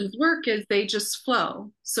emotions work is they just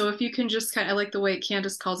flow. So if you can just I like the way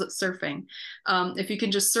Candace calls it surfing. If you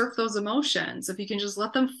can just surf those emotions, if you can just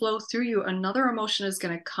let them flow through you, another emotion is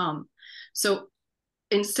going to come. So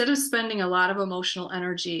instead of spending a lot of emotional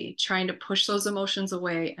energy trying to push those emotions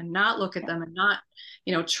away and not look at them and not,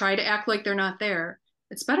 try to act like they're not there,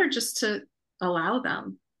 it's better just to allow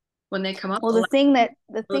them when they come up. Well, the thing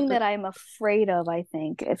that I'm afraid of, I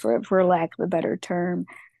think, for lack of a better term,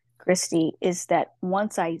 Christy, is that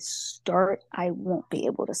once I start, I won't be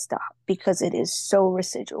able to stop because it is so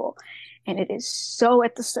residual and it is so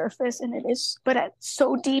at the surface and it is, but it's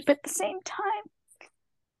so deep at the same time.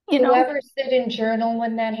 Do you ever sit and journal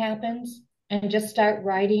when that happens and just start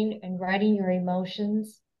writing your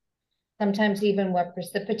emotions? Sometimes even what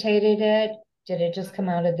precipitated it. Did it just come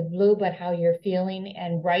out of the blue, but how you're feeling,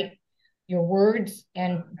 and write your words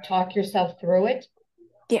and talk yourself through it?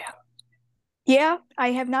 Yeah. Yeah,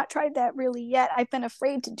 I have not tried that really yet. I've been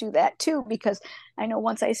afraid to do that too because I know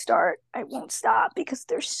once I start, I won't stop because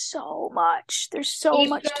there's so much. There's so keep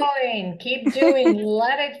much going, keep doing,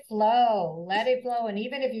 let it flow, let it flow. And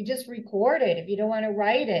even if you just record it, if you don't want to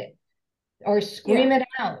write it or scream it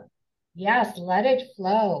out, yes, let it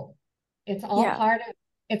flow. It's all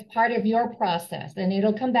it's part of your process, and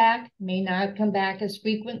it'll come back, may not come back as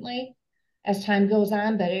frequently as time goes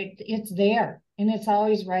on, but it's there. And it's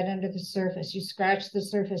always right under the surface. You scratch the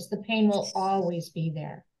surface, the pain will always be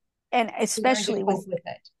there. And especially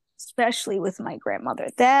with my grandmother,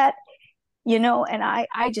 that, and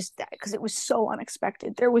I just, because it was so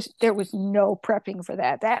unexpected. There was no prepping for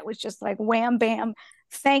that. That was just like wham bam,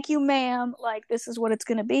 thank you, ma'am. Like, this is what it's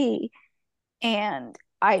going to be. And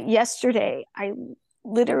yesterday I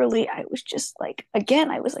was just like, again,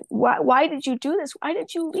 I was like, why did you do this? Why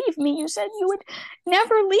did you leave me? You said you would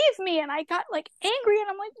never leave me. And I got like angry and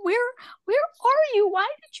I'm like, where are you? Why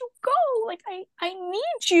did you go? Like, I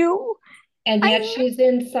need you. And yet she's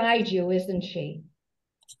inside you, isn't she?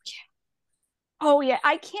 Oh yeah.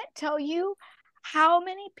 I can't tell you how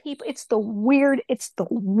many people, it's the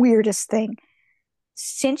weirdest thing.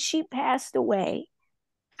 Since she passed away,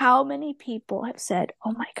 how many people have said,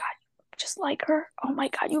 oh my God, just like her. Oh my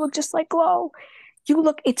God, you look just like Glow.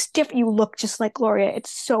 It's different. You look just like Gloria.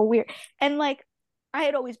 It's so weird. And like, I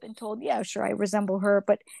had always been told, yeah, sure, I resemble her,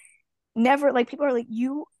 but never, like, people are like,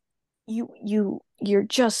 you're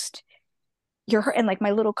her. And like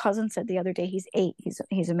my little cousin said the other day, he's 8.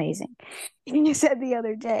 He's amazing. And he said the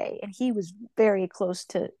other day, and he was very close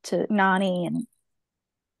to Nani, and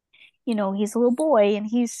he's a little boy, and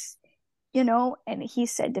and he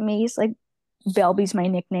said to me, he's like, Belby's my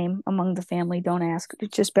nickname among the family. Don't ask.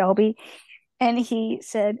 It's just Belby. And he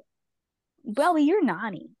said, Belby, you're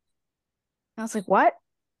Nani. And I was like, what?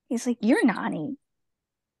 He's like, you're Nani.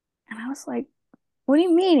 And I was like, what do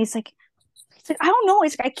you mean? He's like, I don't know.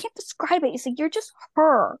 He's like, I can't describe it. He's like, you're just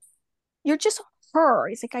her. You're just her.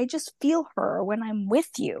 He's like, I just feel her when I'm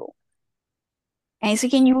with you. And he's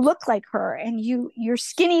like, and you look like her, and you're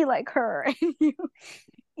skinny like her.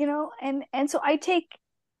 And and so I take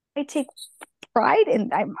pride,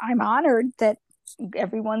 and I'm honored that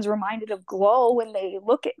everyone's reminded of Glow when they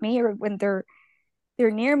look at me or when they're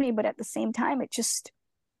near me. But at the same time, it just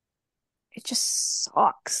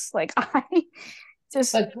sucks. Like,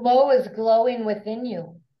 but Glow is glowing within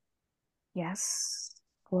you. Yes,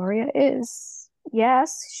 Gloria is.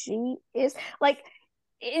 Yes, she is. Like,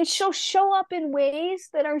 and she'll show up in ways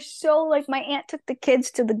that are so, like, my aunt took the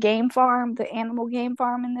kids to the animal game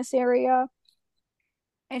farm in this area.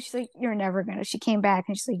 And she's like, she came back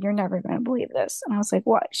and she's like, you're never going to believe this. And I was like,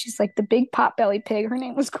 what? She's like, the big potbelly pig, her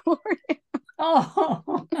name was Gloria.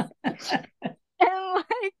 Oh. And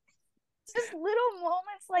like, just little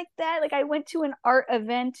moments like that. Like, I went to an art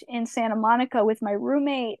event in Santa Monica with my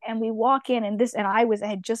roommate, and we walk in, and I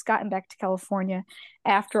had just gotten back to California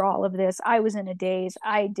after all of this. I was in a daze.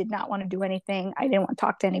 I did not want to do anything. I didn't want to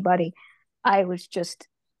talk to anybody. I was just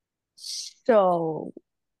so,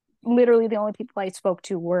 literally the only people I spoke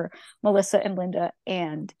to were Melissa and Linda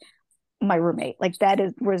and my roommate. Like,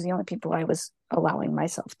 was the only people I was allowing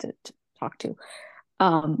myself to talk to.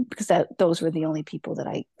 Because those were the only people that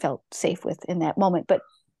I felt safe with in that moment. But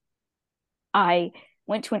I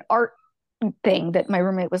went to an art thing that my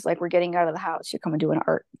roommate was like, we're getting out of the house. You're coming to an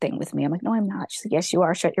art thing with me. I'm like, no, I'm not. She's like, yes, you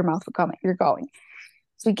are. Shut your mouth. We're coming. You're going.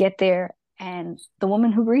 So we get there, and the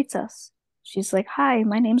woman who greets us, she's like, hi,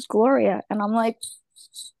 my name's Gloria. And I'm like,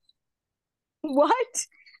 what?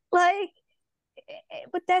 Like,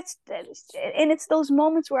 but and it's those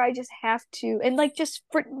moments where I just have to, and like, just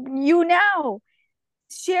for you now,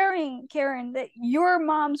 sharing, Karen, that your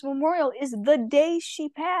mom's memorial is the day she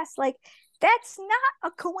passed. Like, that's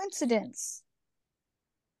not a coincidence.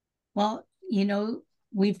 Well,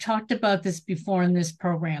 we've talked about this before in this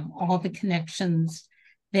program, all the connections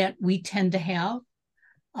that we tend to have.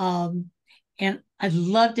 And I'd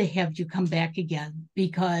love to have you come back again,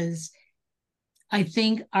 because I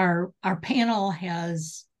think our panel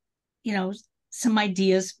has, some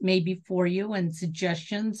ideas maybe for you and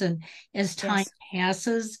suggestions. And as time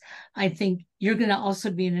passes, I think you're going to also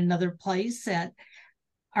be in another place that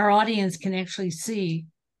our audience can actually see,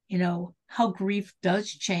 how grief does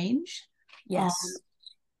change. Yes.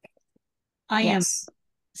 I am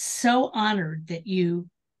so honored that you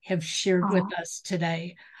have shared with us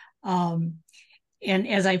today. And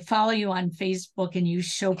as I follow you on Facebook and you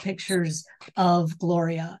show pictures of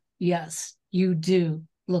Gloria, yes, you do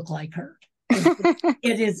look like her.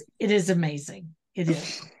 It is amazing. It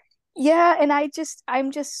is. Yeah, and I'm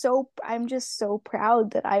just so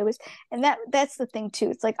proud that I was, and that's the thing too.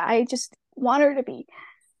 It's like I just want her to be.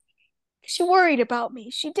 She worried about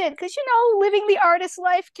me. She did, because living the artist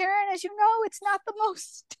life, Karen, as you know, it's not the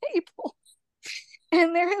most stable.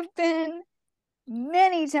 And there have been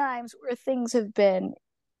many times where things have been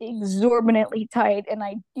exorbitantly tight, and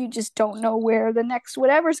you just don't know where the next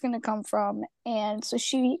whatever's going to come from. And so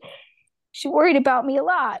she worried about me a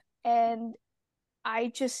lot, and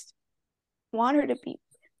I just want her to be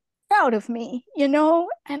proud of me, and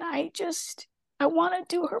I want to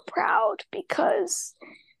do her proud, because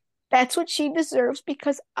that's what she deserves,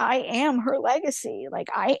 because I am her legacy.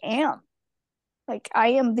 I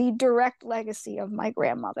am the direct legacy of my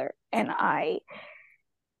grandmother, and I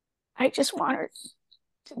just want her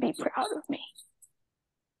to be proud of me.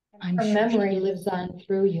 Her memory lives on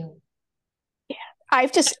through you. Yeah.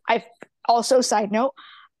 I've also, side note,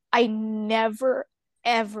 I never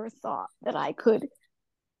ever thought that I could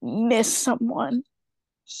miss someone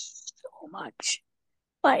so much.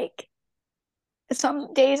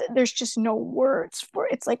 Some days there's just no words for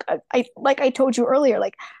it. It's like I told you earlier,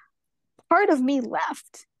 part of me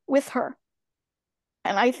left with her.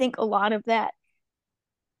 And I think a lot of that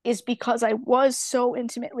is because I was so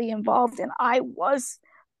intimately involved, and I was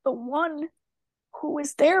the one who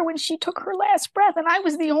was there when she took her last breath, and I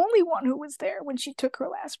was the only one who was there when she took her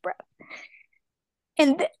last breath.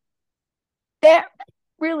 And that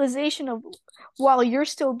realization of, while you're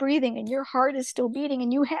still breathing and your heart is still beating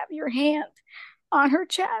and you have your hand on her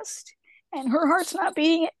chest and her heart's not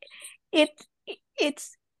beating, it's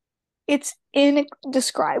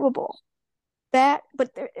indescribable.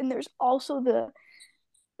 There's also the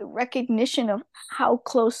recognition of how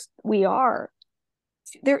close we are.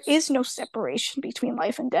 There is no separation between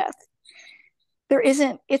life and death. There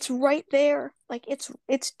isn't. It's right there.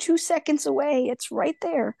 It's 2 seconds away. It's right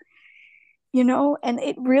there. And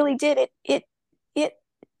it really did. It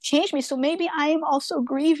changed me. So maybe I am also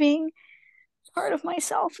grieving part of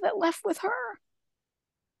myself that left with her.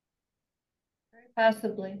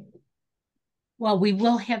 Possibly. Well, we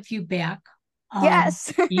will have you back.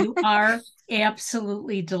 Yes. You are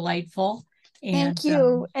absolutely delightful. And, thank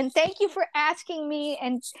you. And thank you for asking me.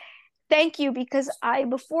 And thank you, because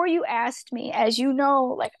before you asked me, as you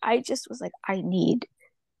know, I just was like, I need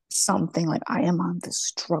something. I am on this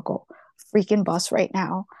struggle freaking bus right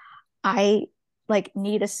now. I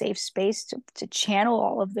need a safe space to channel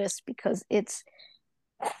all of this, because it's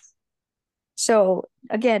so,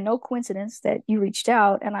 again, no coincidence that you reached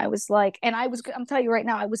out. And I was like, I'm telling you right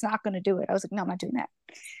now, I was not going to do it. I was like, no, I'm not doing that.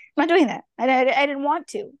 I'm not doing that. I didn't want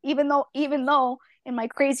to, even though in my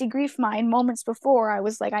crazy grief mind moments before, I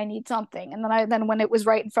was like, I need something. And then when it was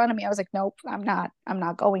right in front of me, I was like, nope, I'm not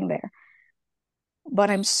going there.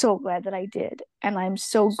 But I'm so glad that I did. And I'm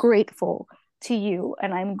so grateful to you.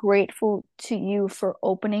 And I'm grateful to you for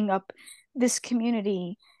opening up this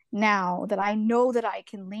community now that I know that I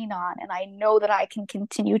can lean on, and I know that I can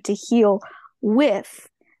continue to heal with.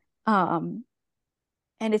 And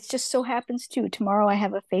it just so happens too, tomorrow I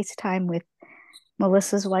have a FaceTime with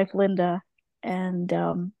Melissa's wife, Linda.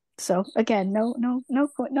 And so again, no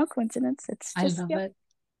coincidence. It's just, I love it.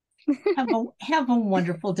 Have a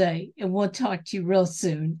wonderful day, and we'll talk to you real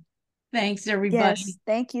soon. Thanks, everybody. Yes,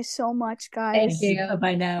 thank you so much, guys. Thank you.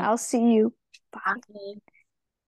 Bye-bye now. I'll see you. Bye. Okay.